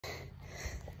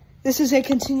This is a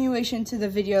continuation to the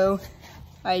video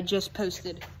I just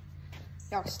posted.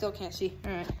 Y'all still can't see.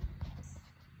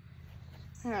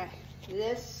 All right.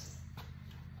 This,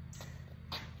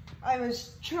 I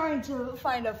was trying to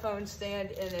find a phone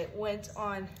stand and it went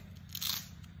on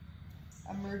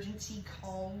emergency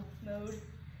calm mode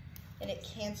and it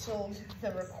canceled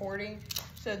the recording.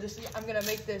 So I'm gonna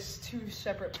make this 2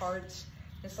 separate parts.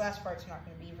 This last part's not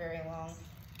gonna be very long.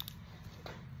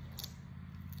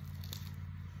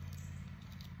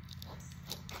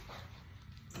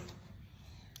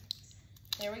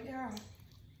 There we go.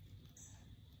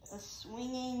 A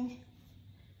swinging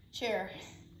chair.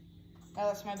 That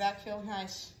lets my back feel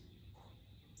nice.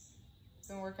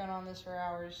 Been working on this for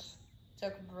hours.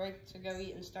 Took a break to go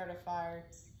eat and start a fire.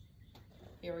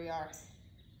 Here we are.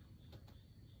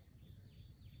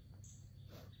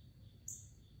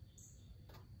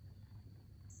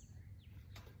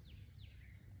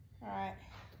 Alright.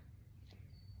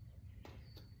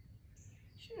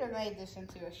 Should have made this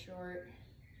into a short.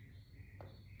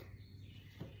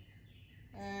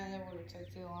 And it would have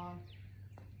took too long.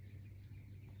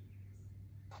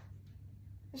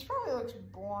 This probably looks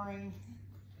boring.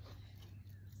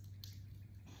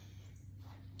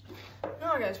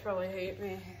 You guys probably hate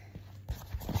me.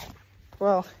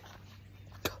 Well,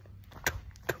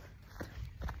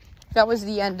 that was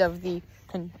the end of the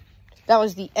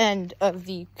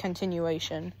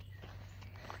continuation.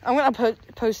 I'm gonna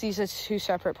post these as 2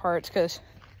 separate parts because,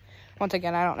 once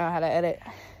again, I don't know how to edit.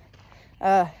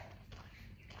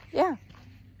 Yeah.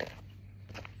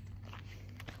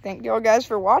 Thank y'all guys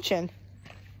for watching.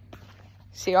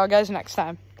 See y'all guys next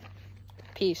time.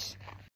 Peace.